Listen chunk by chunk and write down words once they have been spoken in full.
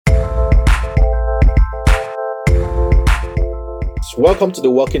Welcome to the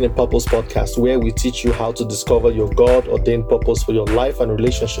Walking in Purpose podcast, where we teach you how to discover your God ordained purpose for your life and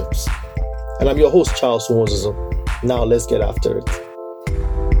relationships. And I'm your host, Charles Moses. Now, let's get after it.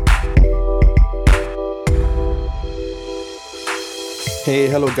 Hey,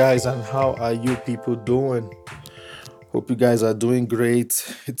 hello, guys, and how are you people doing? Hope you guys are doing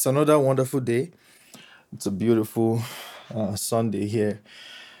great. It's another wonderful day. It's a beautiful Sunday here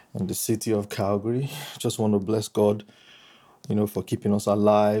in the city of Calgary. Just want to bless God, for keeping us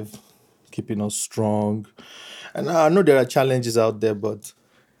alive, keeping us strong. And I know there are challenges out there, but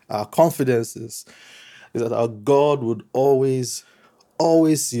our confidence is that our God would always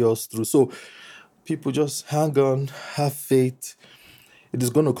see us through. So people just hang on, have faith. It is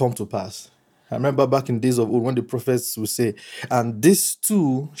going to come to pass. I remember back in days of old when the prophets would say, and this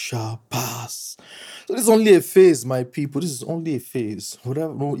too shall pass. So this is only a phase, my people. This is only a phase.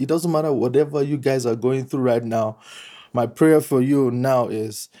 Whatever, it doesn't matter whatever you guys are going through right now. My prayer for you now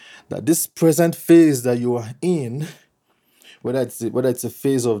is that this present phase that you are in, whether it's a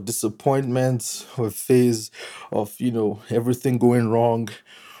phase of disappointment or a phase of everything going wrong,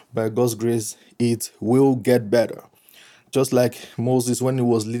 by God's grace, it will get better. Just like Moses, when he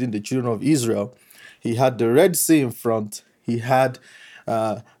was leading the children of Israel, he had the Red Sea in front. He had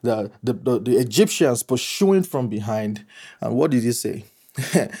the Egyptians pursuing from behind. And what did he say?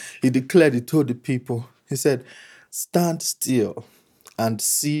 He told the people, he said, stand still and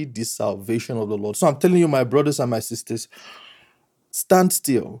see the salvation of the Lord. So I'm telling you, my brothers and my sisters, stand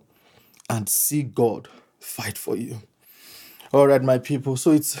still and see God fight for you. All right, my people.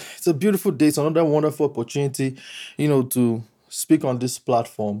 So it's a beautiful day. It's another wonderful opportunity, to speak on this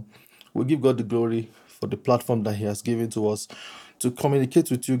platform. We give God the glory for the platform that He has given to us to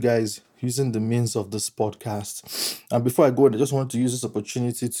communicate with you guys using the means of this podcast. And before I go, I just want to use this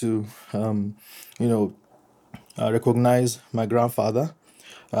opportunity to, recognize my grandfather.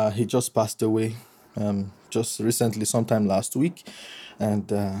 He just passed away just recently, sometime last week.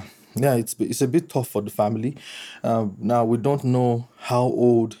 And it's a bit tough for the family. Now, we don't know how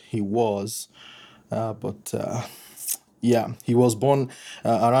old he was, but he was born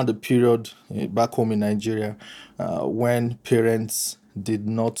around the period back home in Nigeria when parents did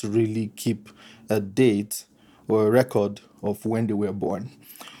not really keep a date or a record of when they were born.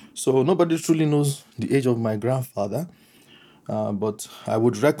 So nobody truly knows the age of my grandfather. But I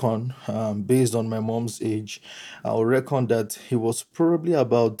would reckon, based on my mom's age, I would reckon that he was probably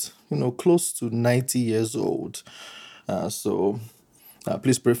about, close to 90 years old. So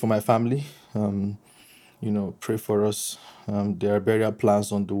please pray for my family. Pray for us. There are burial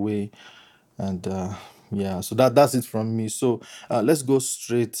plans on the way. And so that's it from me. So let's go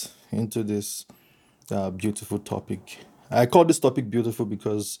straight into this beautiful topic. I call this topic beautiful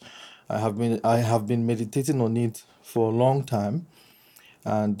because I have been meditating on it for a long time,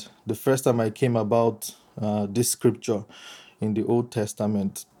 and the first time I came about this scripture in the Old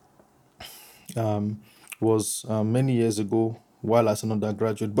Testament was many years ago while as an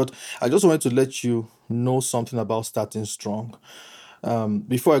undergraduate. But I just wanted to let you know something about starting strong.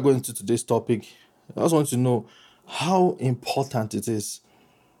 Before I go into today's topic, I just want to know how important it is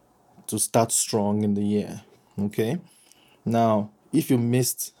to start strong in the year. Okay. Now, if you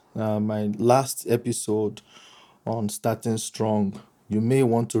missed my last episode on starting strong, you may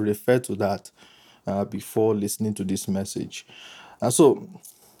want to refer to that before listening to this message. So,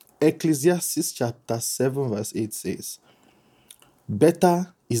 Ecclesiastes chapter 7 verse 8 says,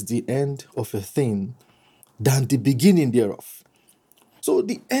 better is the end of a thing than the beginning thereof. So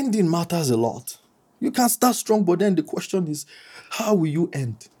the ending matters a lot. You can start strong, but then the question is, how will you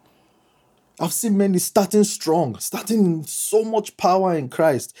end? I've seen many starting strong, starting in so much power in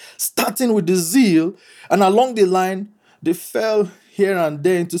Christ, starting with the zeal, and along the line, they fell here and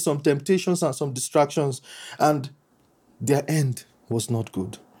there into some temptations and some distractions, and their end was not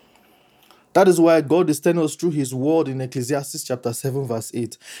good. That is why God is telling us through His word in Ecclesiastes chapter 7 verse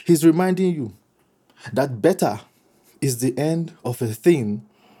 8. He's reminding you that better is the end of a thing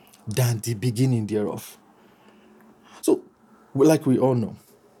than the beginning thereof. So, like we all know,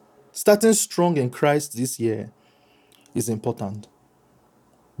 starting strong in Christ this year is important.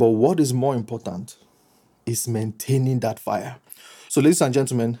 But what is more important is maintaining that fire. So, ladies and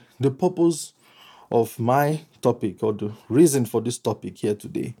gentlemen, the purpose of my topic, or the reason for this topic here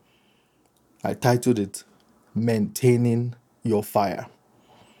today, I titled it, Maintaining Your Fire.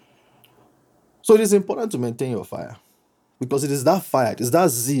 So it is important to maintain your fire, because it is that fire, it is that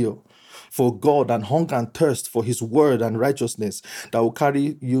zeal for God and hunger and thirst for His word and righteousness that will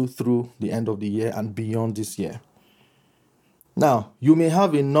carry you through the end of the year and beyond this year. Now, you may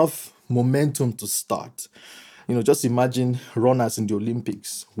have enough momentum to start. Just imagine runners in the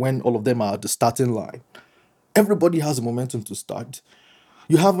Olympics when all of them are at the starting line. Everybody has a momentum to start.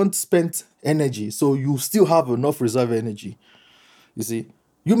 You haven't spent energy, so you still have enough reserve energy. You see,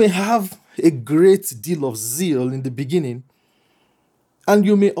 you may have a great deal of zeal in the beginning, and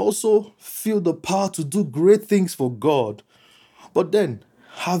you may also feel the power to do great things for God. But then,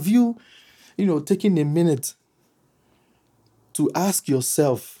 have you, taken a minute to ask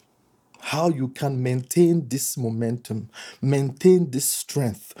yourself how you can maintain this momentum, maintain this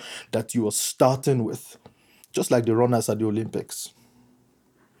strength that you are starting with, just like the runners at the Olympics?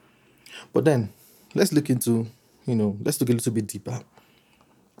 But then, let's look into, let's look a little bit deeper.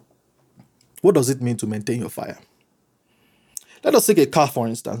 What does it mean to maintain your fire? Let us take a car, for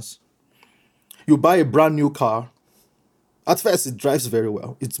instance. You buy a brand new car. At first, it drives very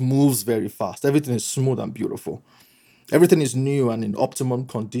well. It moves very fast. Everything is smooth and beautiful. Everything is new and in optimum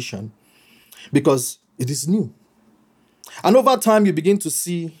condition because it is new. And over time, you begin to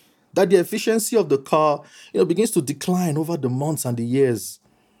see that the efficiency of the car, begins to decline over the months and the years.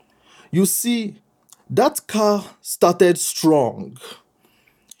 You see, that car started strong.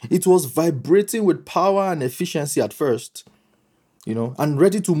 It was vibrating with power and efficiency at first, and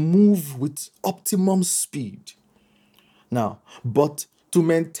ready to move with optimum speed. Now, but to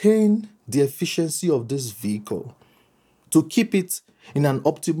maintain the efficiency of this vehicle, to keep it in an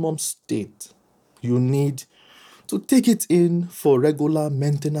optimum state, you need to take it in for regular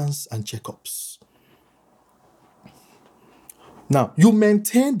maintenance and checkups. Now, you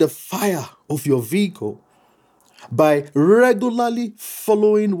maintain the fire of your vehicle by regularly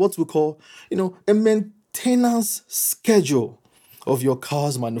following what we call, a maintenance schedule of your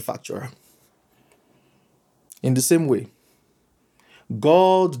car's manufacturer. In the same way,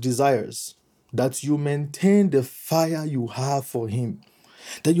 God desires that you maintain the fire you have for Him,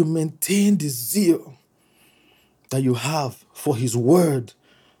 that you maintain the zeal that you have for His word,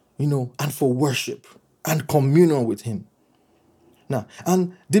 and for worship and communion with Him. Now,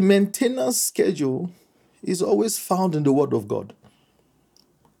 and the maintenance schedule is always found in the Word of God.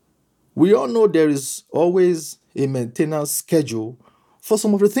 We all know there is always a maintenance schedule for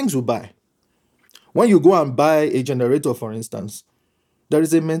some of the things we buy. When you go and buy a generator, for instance, there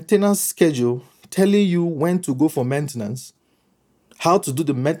is a maintenance schedule telling you when to go for maintenance, how to do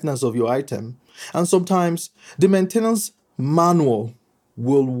the maintenance of your item, and sometimes the maintenance manual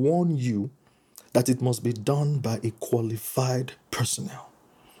will warn you that it must be done by a qualified personnel.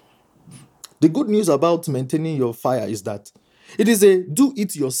 The good news about maintaining your fire is that it is a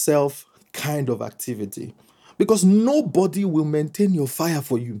do-it-yourself kind of activity because nobody will maintain your fire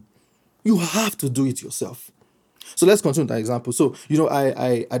for you. You have to do it yourself. So let's continue that example. So,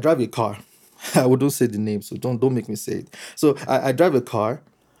 I drive a car. I wouldn't say the name, so don't make me say it. So I drive a car,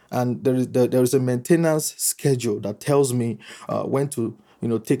 and there is a maintenance schedule that tells me when to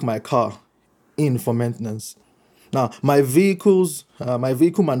take my car in for maintenance. Now, my vehicle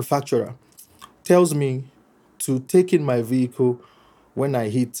manufacturer tells me to take in my vehicle when I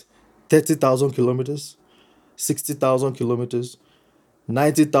hit 30,000 kilometers, 60,000 kilometers,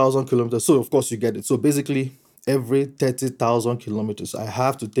 90,000 kilometers. So, of course, you get it. So, basically, every 30,000 kilometers, I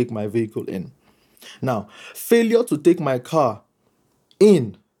have to take my vehicle in. Now, failure to take my car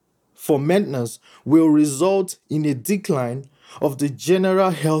in for maintenance will result in a decline of the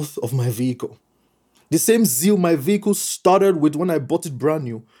general health of my vehicle. The same zeal my vehicle started with when I bought it brand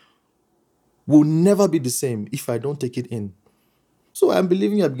new will never be the same if I don't take it in. So I'm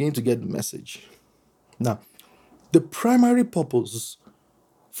believing you're beginning to get the message. Now, the primary purpose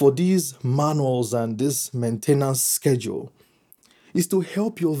for these manuals and this maintenance schedule is to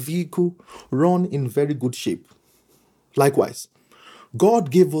help your vehicle run in very good shape. Likewise,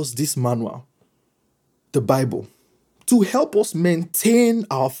 God gave us this manual, the Bible, to help us maintain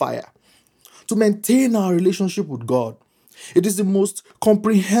our fire, to maintain our relationship with God. It is the most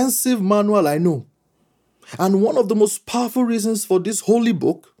comprehensive manual I know. And one of the most powerful reasons for this holy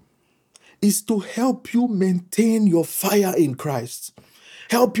book is to help you maintain your fire in Christ,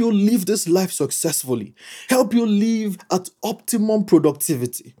 help you live this life successfully, help you live at optimum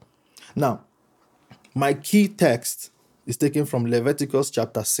productivity. Now, my key text is taken from Leviticus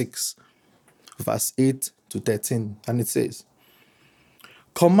chapter 6, verse 8 to 13, and it says,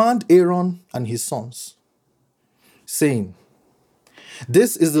 "Command Aaron and his sons, saying,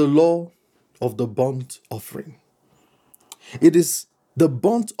 this is the law of the burnt offering. It is the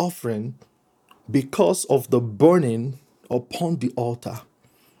burnt offering because of the burning upon the altar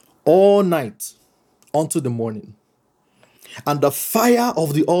all night unto the morning. And the fire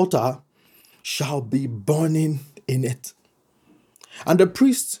of the altar shall be burning in it. And the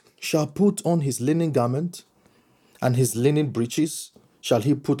priest shall put on his linen garment and his linen breeches shall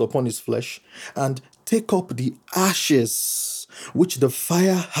he put upon his flesh, and take up the ashes which the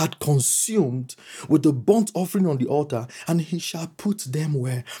fire had consumed with the burnt offering on the altar, and he shall put them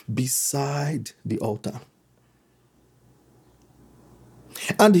where? Beside the altar.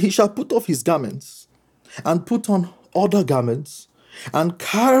 And he shall put off his garments, and put on other garments, and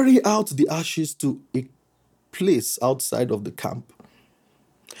carry out the ashes to a place outside of the camp.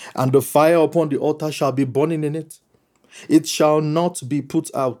 And the fire upon the altar shall be burning in it. It shall not be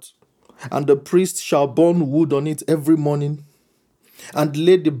put out. And the priest shall burn wood on it every morning, and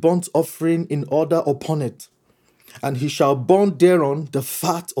lay the burnt offering in order upon it. And he shall burn thereon the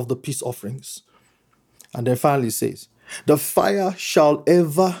fat of the peace offerings. And then finally says, the fire shall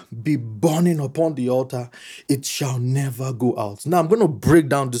ever be burning upon the altar. It shall never go out. Now I'm going to break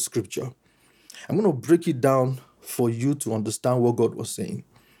down the scripture. I'm going to break it down for you to understand what God was saying.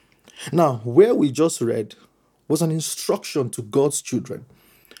 Now, where we just read was an instruction to God's children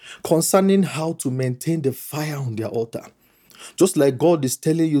concerning how to maintain the fire on their altar. Just like God is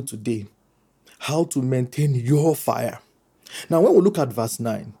telling you today how to maintain your fire. Now, when we look at verse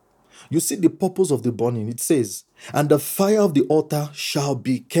 9, you see the purpose of the burning. It says, and the fire of the altar shall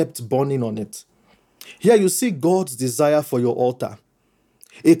be kept burning on it. Here you see God's desire for your altar,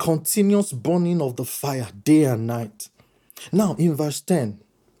 a continuous burning of the fire day and night. Now, in verse 10,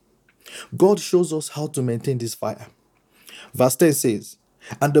 God shows us how to maintain this fire. Verse 10 says,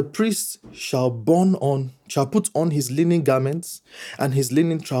 and the priest shall put on his linen garments, and his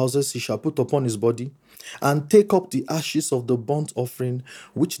linen trousers he shall put upon his body, and take up the ashes of the burnt offering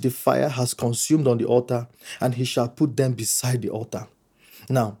which the fire has consumed on the altar, and he shall put them beside the altar.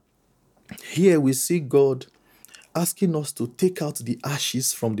 Now, here we see God asking us to take out the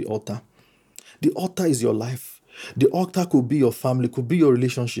ashes from the altar. The altar is your life. The altar could be your family, could be your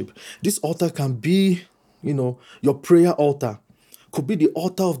relationship. This altar can be, your prayer altar. Could be the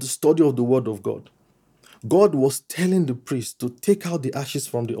altar of the study of the word of God. God was telling the priest to take out the ashes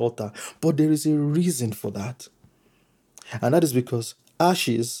from the altar, but there is a reason for that. And that is because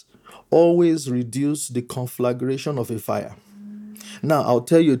ashes always reduce the conflagration of a fire. Now, I'll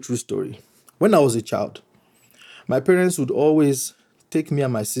tell you a true story. When I was a child, my parents would always take me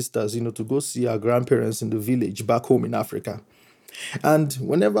and my sisters, to go see our grandparents in the village back home in Africa. And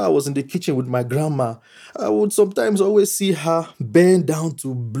whenever I was in the kitchen with my grandma, I would sometimes always see her bend down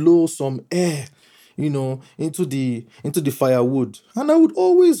to blow some air, into the firewood. And I would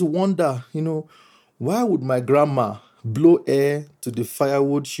always wonder, why would my grandma blow air to the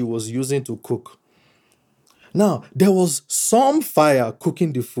firewood she was using to cook? Now, there was some fire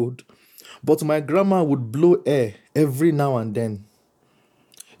cooking the food, but my grandma would blow air every now and then.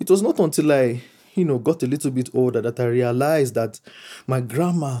 It was not until I got a little bit older that I realized that my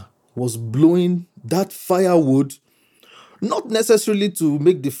grandma was blowing that firewood, not necessarily to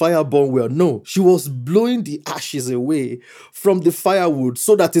make the fire burn well. No, she was blowing the ashes away from the firewood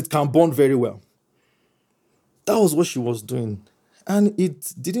so that it can burn very well. That was what she was doing. And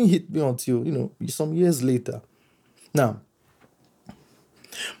it didn't hit me until, some years later. Now,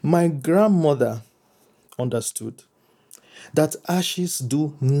 my grandmother understood that ashes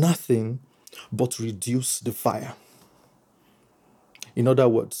do nothing but reduce the fire. In other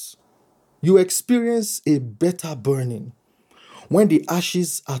words, you experience a better burning when the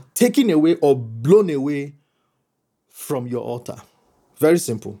ashes are taken away or blown away from your altar. Very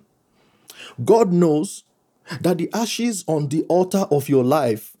simple. God knows that the ashes on the altar of your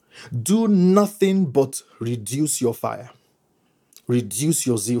life do nothing but reduce your fire, reduce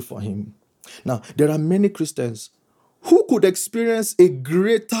your zeal for Him. Now, there are many Christians who could experience a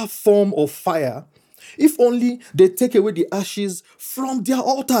greater form of fire if only they take away the ashes from their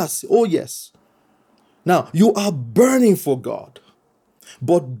altars. Oh, yes. Now, you are burning for God,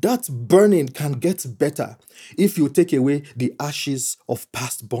 but that burning can get better if you take away the ashes of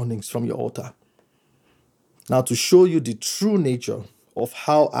past burnings from your altar. Now, to show you the true nature of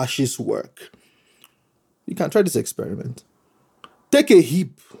how ashes work, you can try this experiment. Take a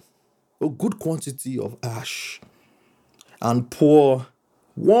heap, a good quantity of ash, and pour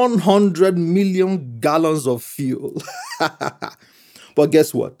 100 million gallons of fuel. But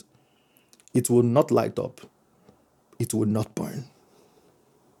guess what? It will not light up. It will not burn.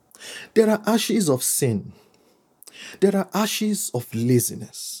 There are ashes of sin. There are ashes of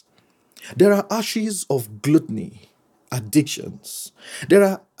laziness. There are ashes of gluttony, addictions. There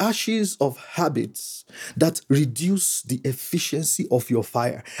are ashes of habits that reduce the efficiency of your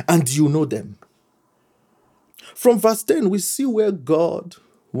fire, and you know them. From verse 10, we see where God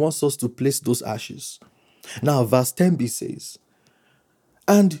wants us to place those ashes. Now, verse 10b says,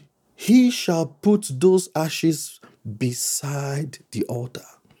 and he shall put those ashes beside the altar.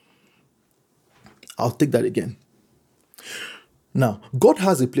 I'll take that again. Now, God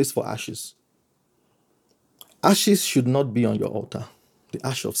has a place for ashes. Ashes should not be on your altar. The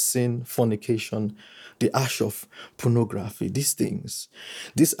ash of sin, fornication, the ash of pornography, these things.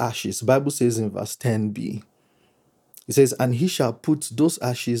 These ashes, Bible says in verse 10b, it says, and he shall put those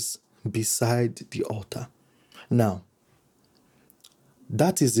ashes beside the altar. Now,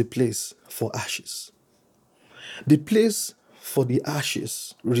 that is the place for ashes. The place for the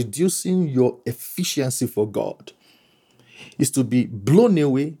ashes, reducing your efficiency for God, is to be blown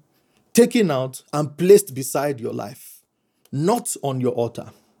away, taken out, and placed beside your life, not on your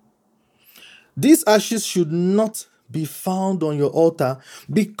altar. These ashes should not be found on your altar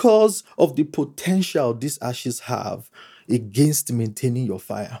because of the potential these ashes have against maintaining your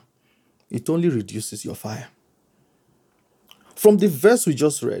fire. It only reduces your fire. From the verse we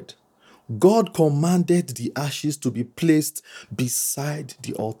just read, God commanded the ashes to be placed beside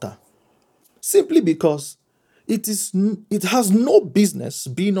the altar, simply because it has no business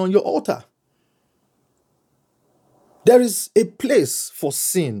being on your altar. There is a place for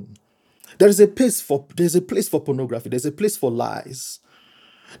sin. There's a place for pornography. There's a place for lies.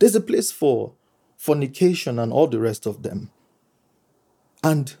 There's a place for fornication and all the rest of them.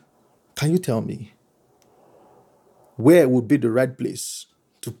 And can you tell me where would be the right place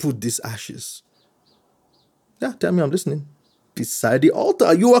to put these ashes? Yeah, tell me, I'm listening. Beside the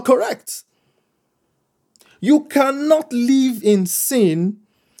altar. You are correct. You cannot live in sin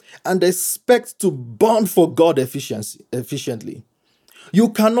and expect to burn for God efficiently. You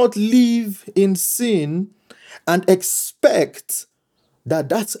cannot live in sin and expect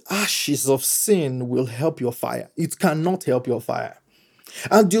that ashes of sin will help your fire. It cannot help your fire.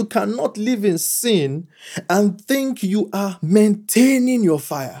 And you cannot live in sin and think you are maintaining your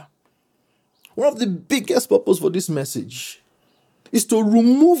fire. One of the biggest purpose for this message is to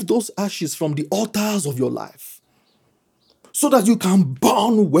remove those ashes from the altars of your life so that you can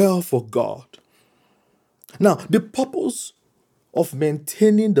burn well for God. Now, the purpose of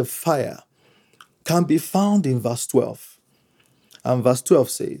maintaining the fire can be found in verse 12. And verse 12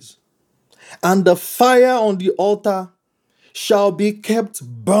 says, and the fire on the altar shall be kept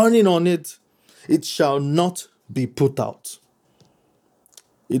burning on it. It shall not be put out.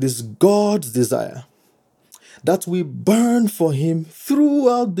 It is God's desire that we burn for him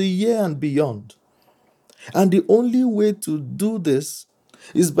throughout the year and beyond. And the only way to do this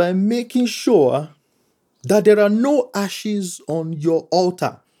is by making sure that there are no ashes on your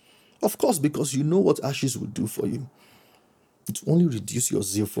altar. Of course, because you know what ashes will do for you. It will only reduce your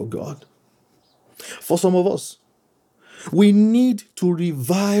zeal for God. For some of us, we need to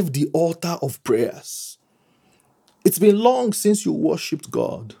revive the altar of prayers. It's been long since you worshipped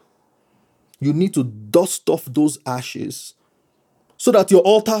God. You need to dust off those ashes so that your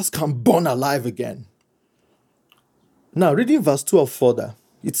altars can burn alive again. Now, reading verse 12 further,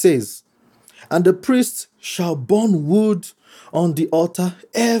 it says, and the priest shall burn wood on the altar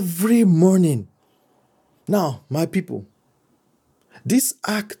every morning. Now, my people, this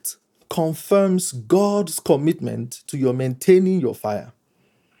act confirms God's commitment to your maintaining your fire.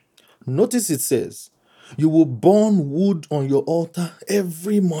 Notice it says, you will burn wood on your altar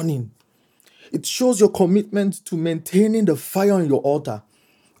every morning. It shows your commitment to maintaining the fire on your altar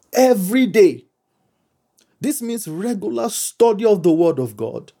every day. This means regular study of the Word of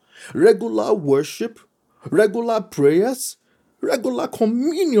God, regular worship, regular prayers, regular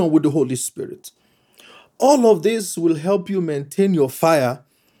communion with the Holy Spirit. All of this will help you maintain your fire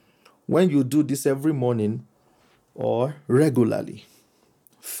when you do this every morning or regularly.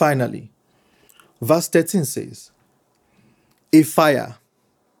 Finally, verse 13 says, a fire,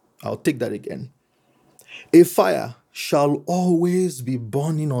 I'll take that again, a fire shall always be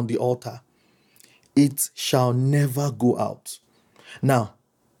burning on the altar. It shall never go out. Now,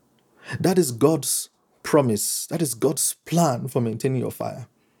 that is God's promise. That is God's plan for maintaining your fire.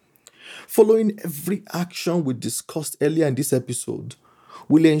 Following every action we discussed earlier in this episode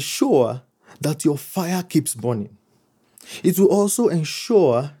will ensure that your fire keeps burning. It will also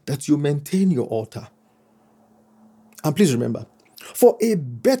ensure that you maintain your altar. And please remember, for a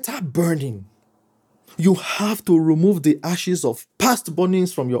better burning, you have to remove the ashes of past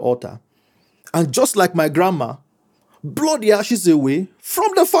burnings from your altar. And just like my grandma, blow the ashes away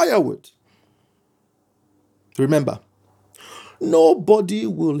from the firewood. Remember, nobody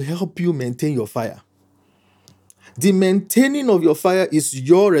will help you maintain your fire. The maintaining of your fire is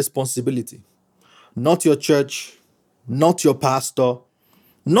your responsibility, not your church, not your pastor,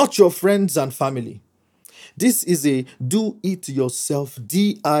 not your friends and family. This is a do-it-yourself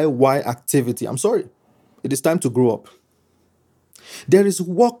DIY activity. I'm sorry. It is time to grow up. There is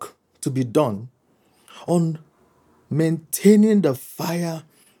work to be done on maintaining the fire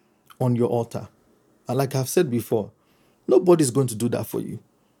on your altar. And like I've said before, nobody's going to do that for you.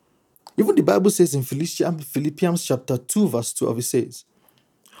 Even the Bible says in Philippians chapter 2, verse 12, it says,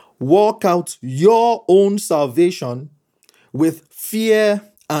 work out your own salvation with fear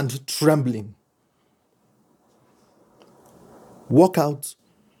and trembling. Work out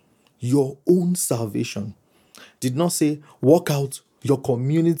your own salvation. Did not say work out your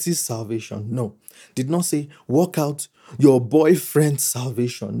community's salvation. No. Did not say work out your boyfriend's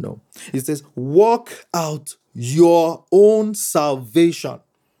salvation. No. It says work out your own salvation.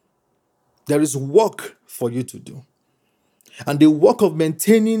 There is work for you to do. And the work of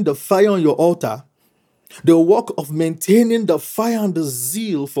maintaining the fire on your altar, the work of maintaining the fire and the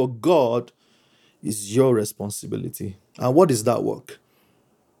zeal for God is your responsibility. And what is that work?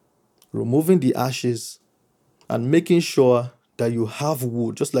 Removing the ashes and making sure that you have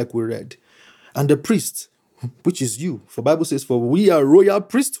wood, just like we read. And the priest, which is you. For Bible says, for we are royal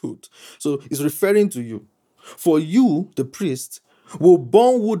priesthood. So it's referring to you. For you, the priest, will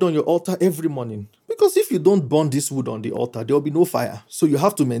burn wood on your altar every morning. Because if you don't burn this wood on the altar, there will be no fire. So you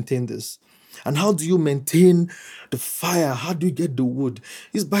have to maintain this. And how do you maintain the fire? How do you get the wood?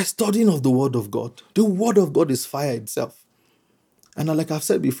 It's by studying of the word of God. The word of God is fire itself. And like I've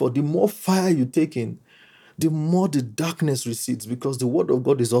said before, the more fire you take in, the more the darkness recedes, because the word of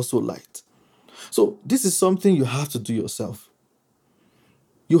God is also light. So this is something you have to do yourself.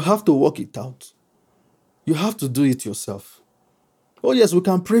 You have to work it out. You have to do it yourself. Oh yes, we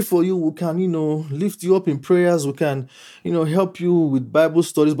can pray for you. We can, lift you up in prayers. We can, help you with Bible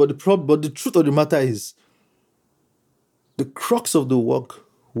studies. But the truth of the matter is, the crux of the work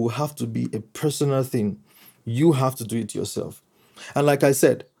will have to be a personal thing. You have to do it yourself. And like I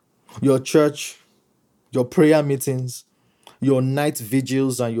said, your church, your prayer meetings, your night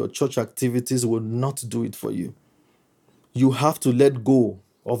vigils, and your church activities will not do it for you. You have to let go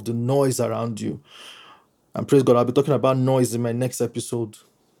of the noise around you. And praise God, I'll be talking about noise in my next episode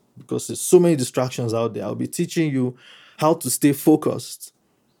because there's so many distractions out there. I'll be teaching you how to stay focused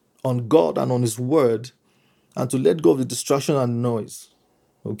on God and on His Word and to let go of the distraction and noise.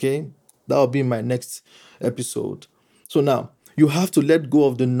 Okay? That will be my next episode. So now, you have to let go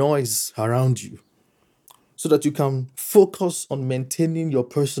of the noise around you so that you can focus on maintaining your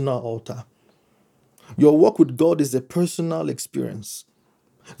personal altar. Your walk with God is a personal experience.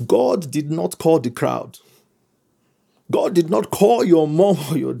 God did not call the crowd. God did not call your mom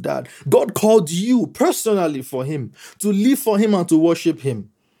or your dad. God called you personally for Him, to live for Him and to worship Him.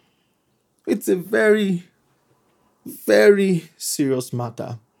 It's a very, very serious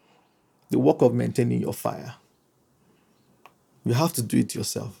matter, the work of maintaining your fire. You have to do it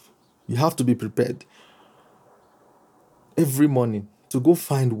yourself. You have to be prepared every morning to go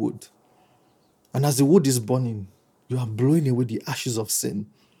find wood. And as the wood is burning, you are blowing away the ashes of sin.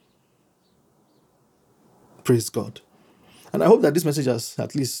 Praise God. And I hope that this message has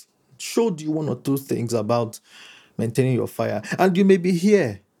at least showed you one or two things about maintaining your fire. And you may be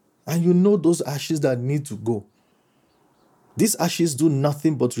here and you know those ashes that need to go. These ashes do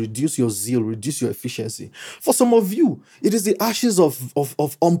nothing but reduce your zeal, reduce your efficiency. For some of you, it is the ashes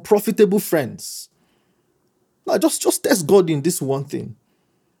of unprofitable friends. Now, just test God in this one thing.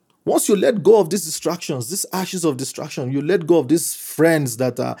 Once you let go of these distractions, these ashes of distraction, you let go of these friends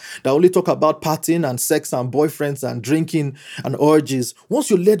that only talk about partying and sex and boyfriends and drinking and orgies.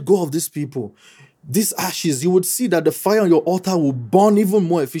 Once you let go of these people, these ashes, you would see that the fire on your altar will burn even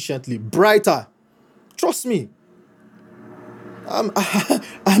more efficiently, brighter. Trust me. I'm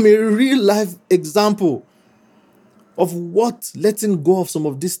a real life example of what letting go of some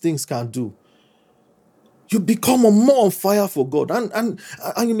of these things can do. You become more on fire for God. And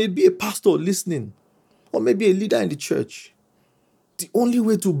you may be a pastor listening, or maybe a leader in the church. The only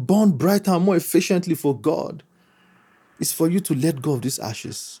way to burn brighter and more efficiently for God is for you to let go of these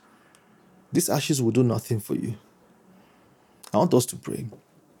ashes. These ashes will do nothing for you. I want us to pray.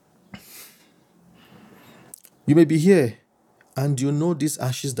 You may be here and you know these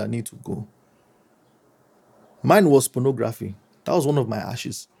ashes that need to go. Mine was pornography. That was one of my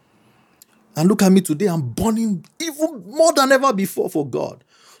ashes. And look at me today, I'm burning even more than ever before for God.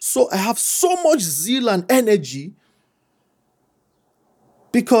 So I have so much zeal and energy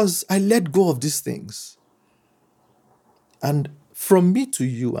because I let go of these things. And from me to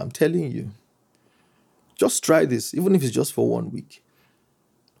you, I'm telling you, just try this, even if it's just for 1 week.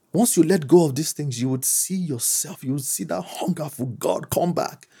 Once you let go of these things, you would see yourself. You would see that hunger for God come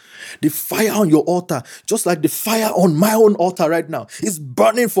back. The fire on your altar, just like the fire on my own altar right now, is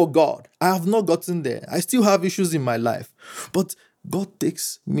burning for God. I have not gotten there. I still have issues in my life. But God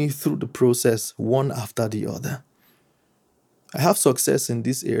takes me through the process one after the other. I have success in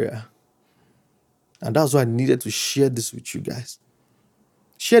this area. And that's why I needed to share this with you guys.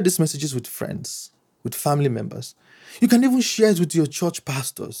 Share these messages with friends, with family members. You can even share it with your church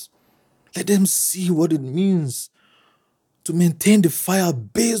pastors. Let them see what it means to maintain the fire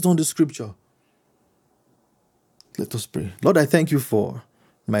based on the scripture. Let us pray. Lord, I thank you for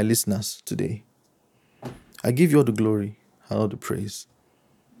my listeners today. I give you all the glory and all the praise.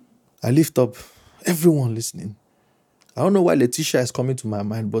 I lift up everyone listening. I don't know why Letitia is coming to my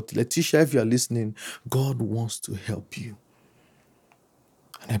mind, but Letitia, if you are listening, God wants to help you.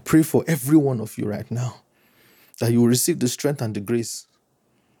 And I pray for every one of you right now that you will receive the strength and the grace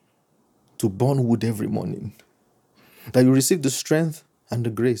to burn wood every morning. That you receive the strength and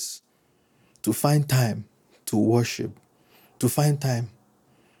the grace to find time to worship, to find time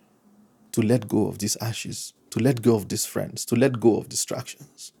to let go of these ashes, to let go of these friends, to let go of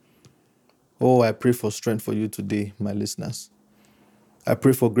distractions. Oh, I pray for strength for you today, my listeners. I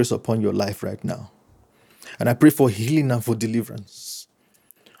pray for grace upon your life right now. And I pray for healing and for deliverance.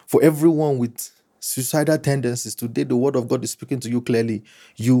 For everyone with suicidal tendencies, today the word of God is speaking to you clearly.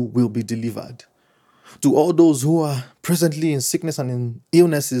 You will be delivered. To all those who are presently in sickness and in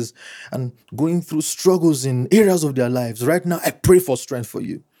illnesses and going through struggles in areas of their lives, right now I pray for strength for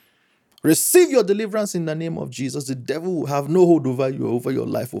you. Receive your deliverance in the name of Jesus. The devil will have no hold over you, over your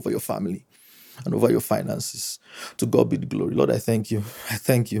life, over your family, and over your finances. To God be the glory. Lord, I thank you. I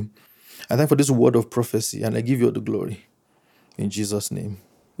thank you. I thank for this word of prophecy, and I give you all the glory. In Jesus' name,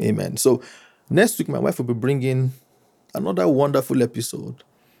 amen. So next week, my wife will be bringing another wonderful episode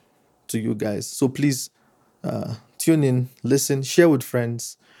to you guys. So please tune in, listen, share with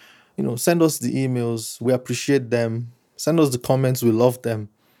friends. Send us the emails. We appreciate them. Send us the comments. We love them.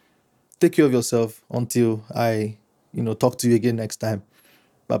 Take care of yourself until I, talk to you again next time.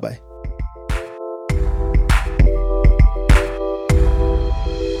 Bye-bye.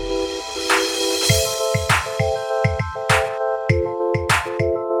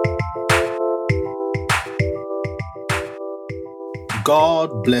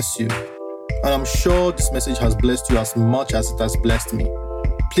 God bless you. And I'm sure this message has blessed you as much as it has blessed me.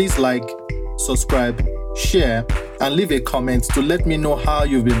 Please like, subscribe, share, and leave a comment to let me know how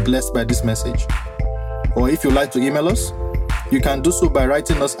you've been blessed by this message. Or if you'd like to email us, you can do so by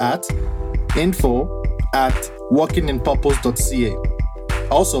writing us at info@walkinginpurpose.ca.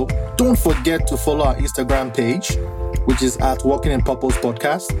 Also, don't forget to follow our Instagram page, which is at Walking in Purpose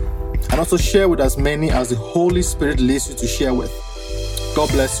Podcast, and also share with as many as the Holy Spirit leads you to share with. God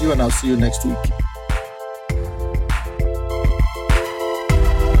bless you, and I'll see you next week.